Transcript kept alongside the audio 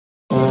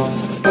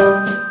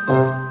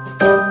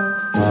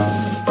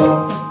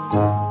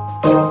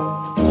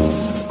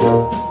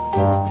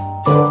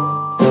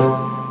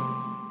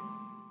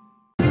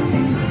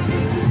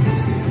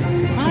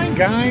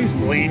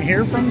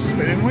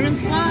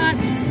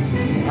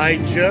I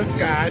just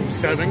got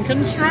 7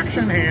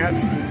 construction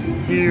hats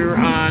here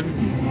on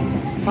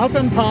Huff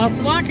and Puff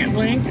Locket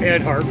Link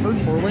at Hartford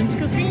Four Winds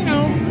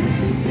Casino.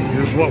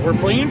 Here's what we're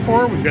playing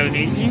for. We've got an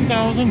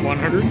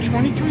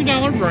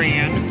 $18,123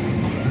 grand,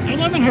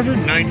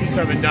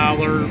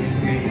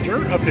 $1,197 major,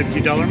 a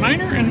 $50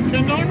 minor, and a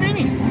 $10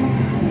 mini.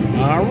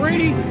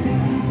 Alrighty,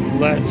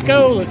 let's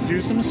go. Let's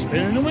do some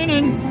spinning and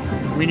winning.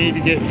 We need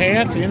to get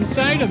hats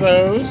inside of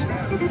those.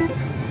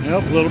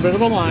 Nope, a little bit of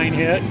a line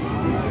hit.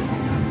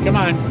 Come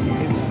on,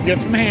 let's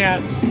get some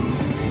hats.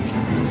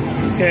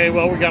 Okay,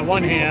 well, we got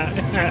 1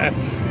 hat.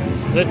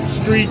 Let's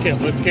streak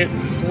it. Let's get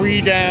 3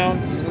 down,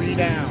 3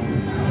 down.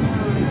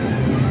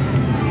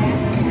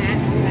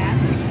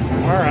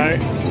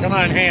 Alright, come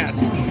on, hats.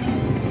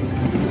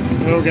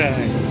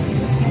 Okay.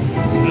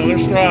 Another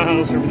straw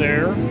house over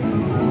there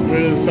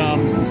with some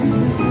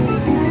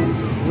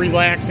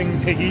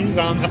relaxing piggies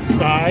on the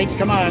side.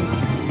 Come on.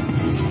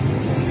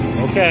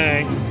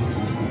 Okay.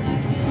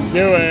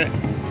 Do it.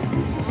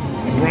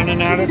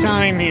 Running out of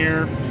time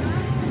here.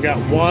 We've got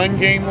 1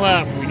 game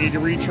left. We need to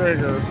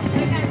re-trigger.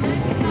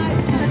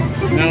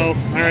 No.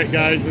 Alright,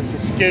 guys. This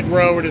is Skid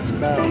Row at its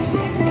best.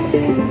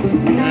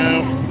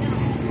 No.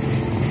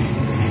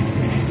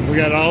 We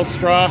got all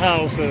straw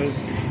houses.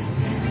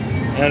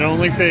 That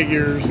only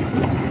figures.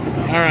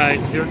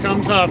 Alright, here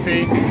comes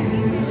Huffy.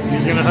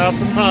 He's going to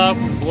huff and puff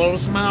and blow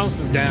some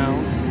houses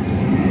down.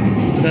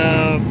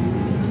 So,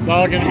 it's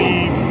all going to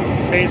be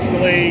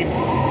basically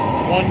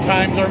 1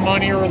 times our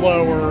money or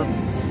lower.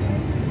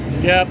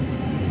 Yep,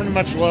 pretty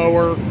much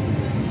lower.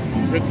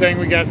 Good thing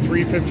we got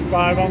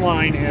 355 on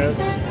line hits.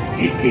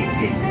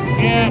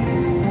 Yeah,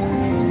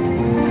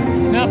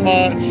 not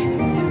much.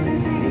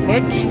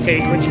 But you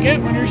take what you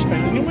get when you're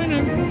spending and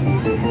winning.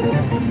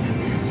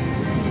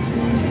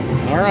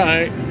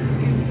 Alright.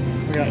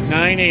 We got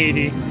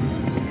 980.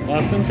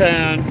 Less than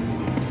 10.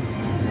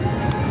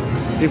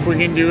 See if we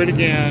can do it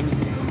again.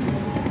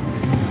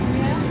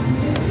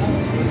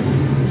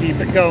 Just keep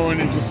it going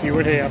and just see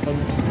what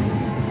happens.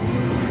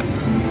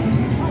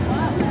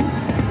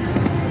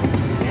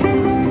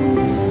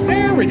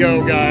 There we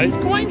go, guys.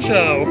 Coin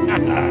show.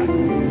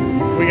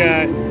 We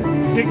got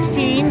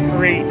 16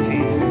 or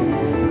 18.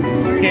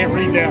 Can't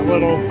read that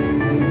little.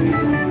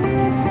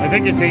 I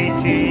think it's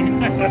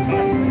 18.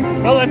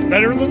 Well, that's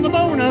better than the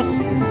bonus.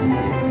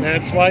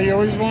 That's why you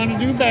always want to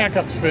do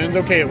backup spins.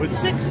 Okay, it was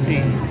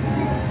 16.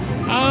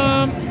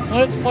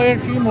 Let's play a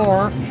few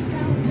more.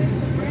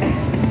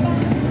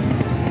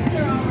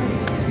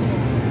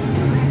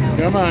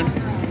 Come on.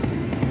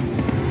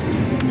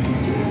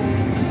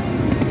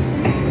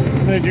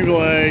 I'm going to do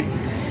like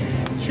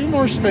 2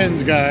 more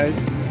spins, guys.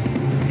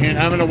 And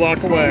I'm going to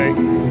walk away.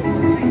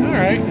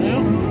 Alright,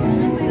 well.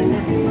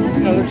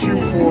 Another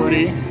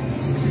 240.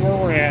 See where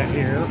we're at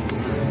here.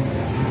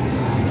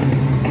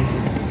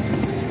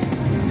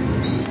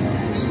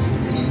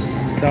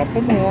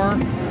 Couple more.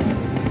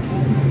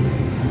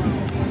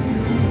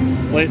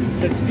 Plates at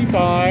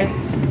 65.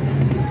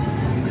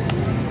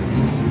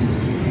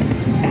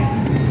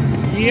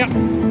 Yep.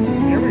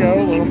 Here we go,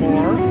 a little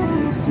more.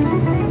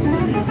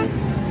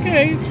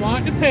 Okay, it's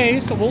wanting to pay,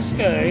 so we'll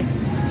stay.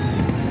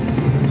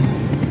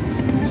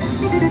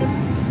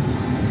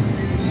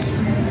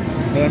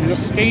 But I'm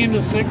just staying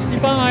to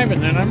 65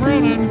 and then I'm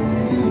running.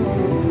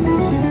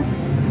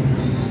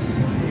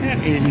 At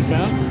 80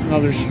 cents.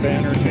 Another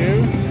spin or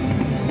 2.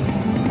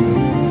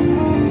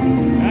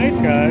 Nice,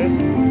 guys.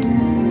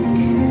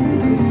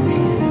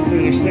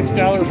 Either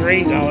 $6 or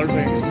 $8, I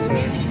can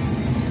say.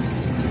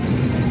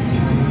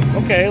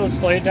 Okay, let's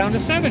play it down to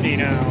 70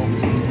 now.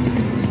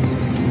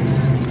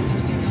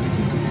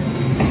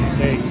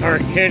 Okay,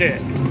 alright, hit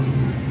it.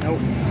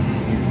 Nope.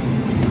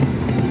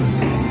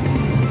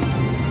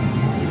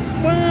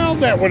 Well,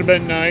 that would have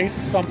been nice.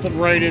 Something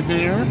right in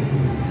there.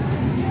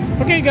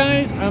 Okay,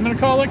 guys, I'm going to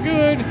call it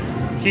good.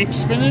 Keep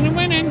spinning and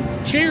winning.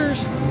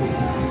 Cheers.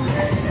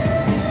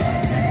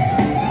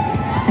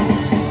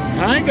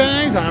 Hi,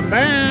 guys, I'm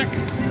back.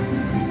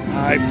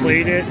 I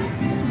played it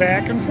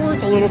back and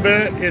forth a little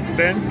bit. It's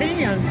been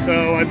paying,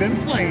 so I've been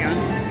playing.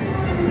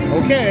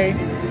 Okay,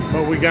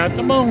 but we got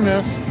the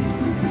bonus.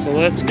 So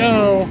let's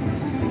go.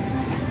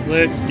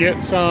 Let's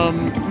get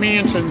some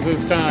mansions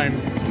this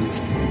time.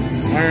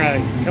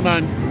 Alright, come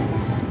on.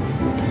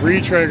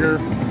 Re-trigger.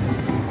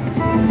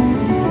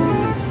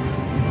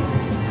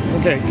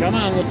 Okay, come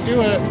on, let's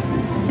do it.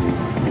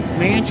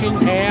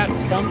 Mansions,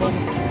 hats, coming.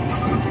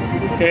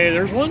 Okay,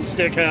 there's 1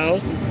 stick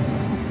house.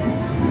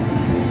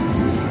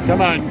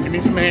 Come on, give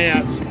me some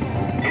hats.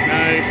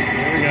 Nice,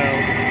 there we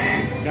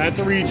go. Got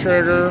the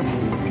re-trigger.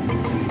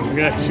 We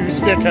got 2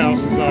 stick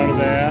houses out of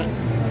that.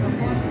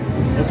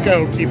 Let's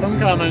go, keep them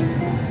coming.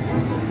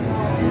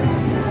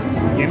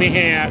 Give me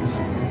hats.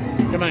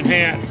 Come on,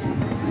 hats.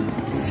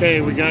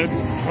 Okay, we got,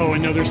 oh,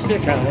 another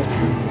stick house.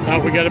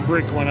 Oh, we got a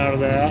brick one out of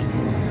that.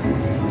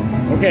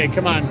 Okay,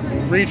 come on,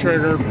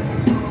 re-trigger.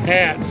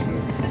 Hats.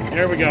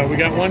 There we go, we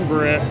got 1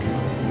 brick.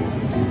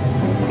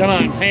 Come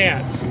on,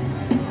 hats.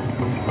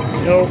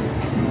 Nope.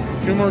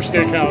 2 more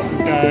stick houses,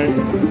 guys.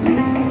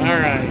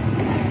 Alright.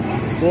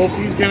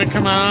 Wolfie's gonna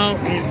come out,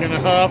 and he's gonna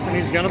huff, and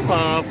he's gonna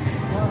puff.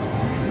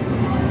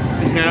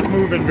 He's not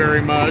moving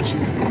very much.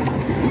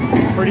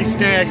 He's pretty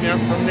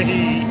stagnant from the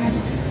heat.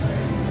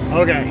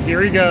 Okay,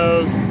 here he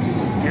goes.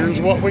 Here's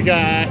what we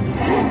got.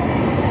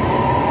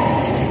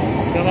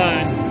 Come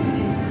on.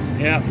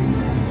 Yep.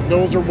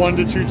 Those are 1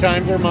 to 2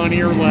 times their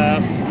money or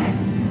less.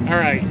 All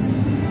right. Do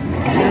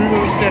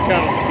those stick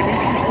out. Give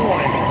me some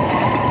coin.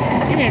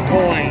 Give me a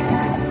coin.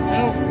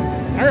 Nope.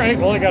 All right.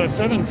 Well, I got a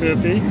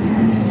 $7.50.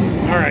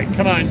 All right.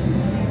 Come on.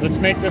 Let's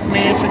make this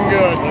mansion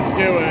good. Let's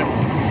do it.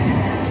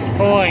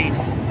 Coin.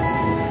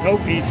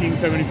 Nope.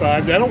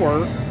 18.75. That'll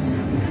work.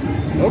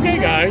 Okay,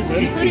 guys.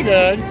 That's pretty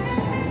good.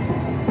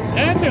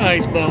 That's a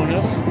nice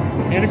bonus.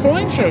 And a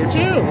coin show,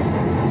 too.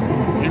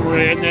 And we're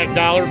adding that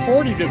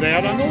 $1.40 to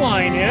that on the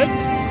line hits.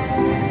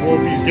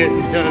 Wolfie's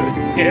getting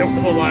hit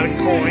with a lot of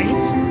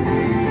coins.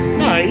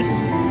 Nice.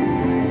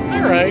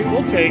 All right,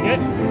 we'll take it.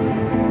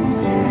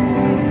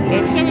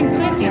 That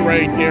 $7.50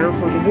 right there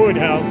for the wood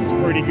house is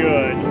pretty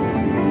good.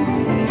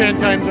 It's 10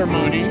 times our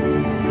money.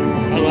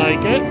 I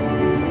like it.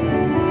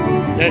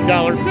 That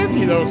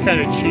 $1.50 though is kind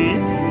of cheap.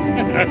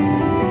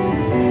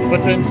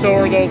 But then so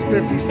are those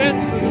 50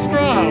 cents for the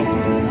straw houses.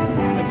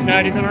 That's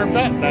not even our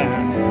bet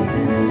back.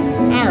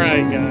 All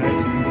right,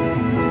 guys.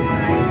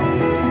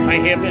 I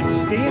have been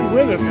staying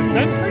with us. It's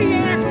been pretty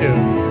active.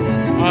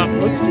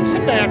 Let's do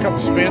some backup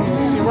spins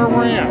and see where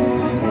we're at.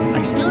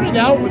 I started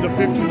out with a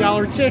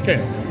 $50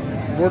 ticket.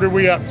 What are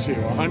we up to?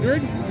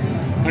 100?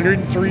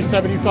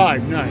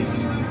 103.75.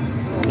 Nice.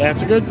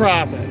 That's a good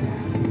profit.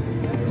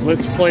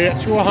 Let's play it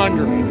to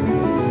 100.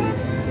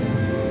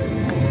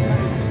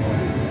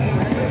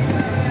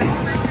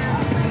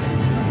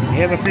 I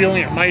have a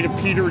feeling it might have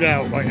petered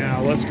out by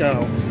now. Let's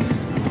go.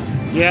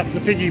 Yep,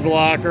 the piggy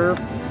blocker.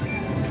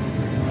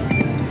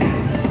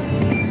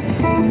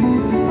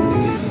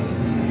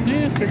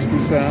 Yeah,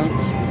 60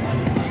 cents.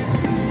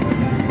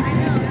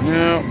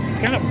 No,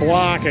 kind of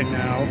blocking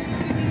now.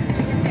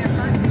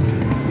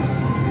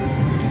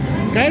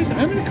 Guys,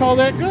 I'm going to call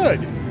that good.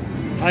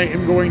 I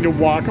am going to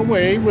walk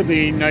away with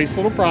a nice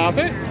little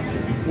profit,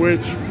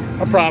 which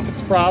a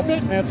profit's a profit,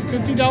 and that's a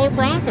 $50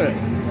 profit.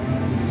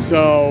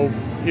 So,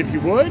 if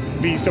you would,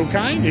 be so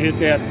kind to hit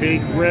that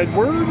big red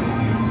word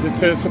that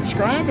says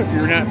subscribe if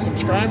you're not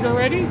subscribed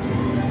already.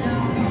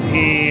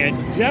 And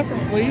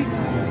definitely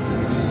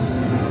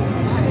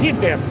hit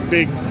that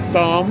big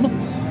thumb.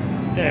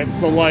 That's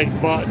the like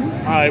button.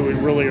 I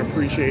would really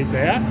appreciate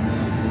that.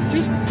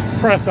 Just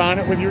press on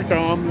it with your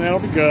thumb. That'll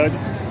be good.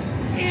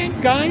 And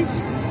guys,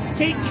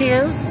 take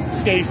care.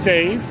 Stay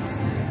safe.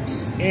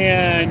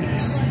 And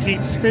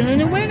keep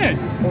spinning and winning.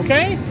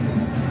 Okay?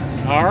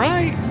 All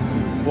right.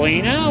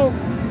 Blain out.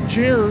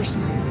 Cheers.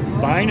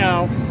 Bye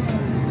now.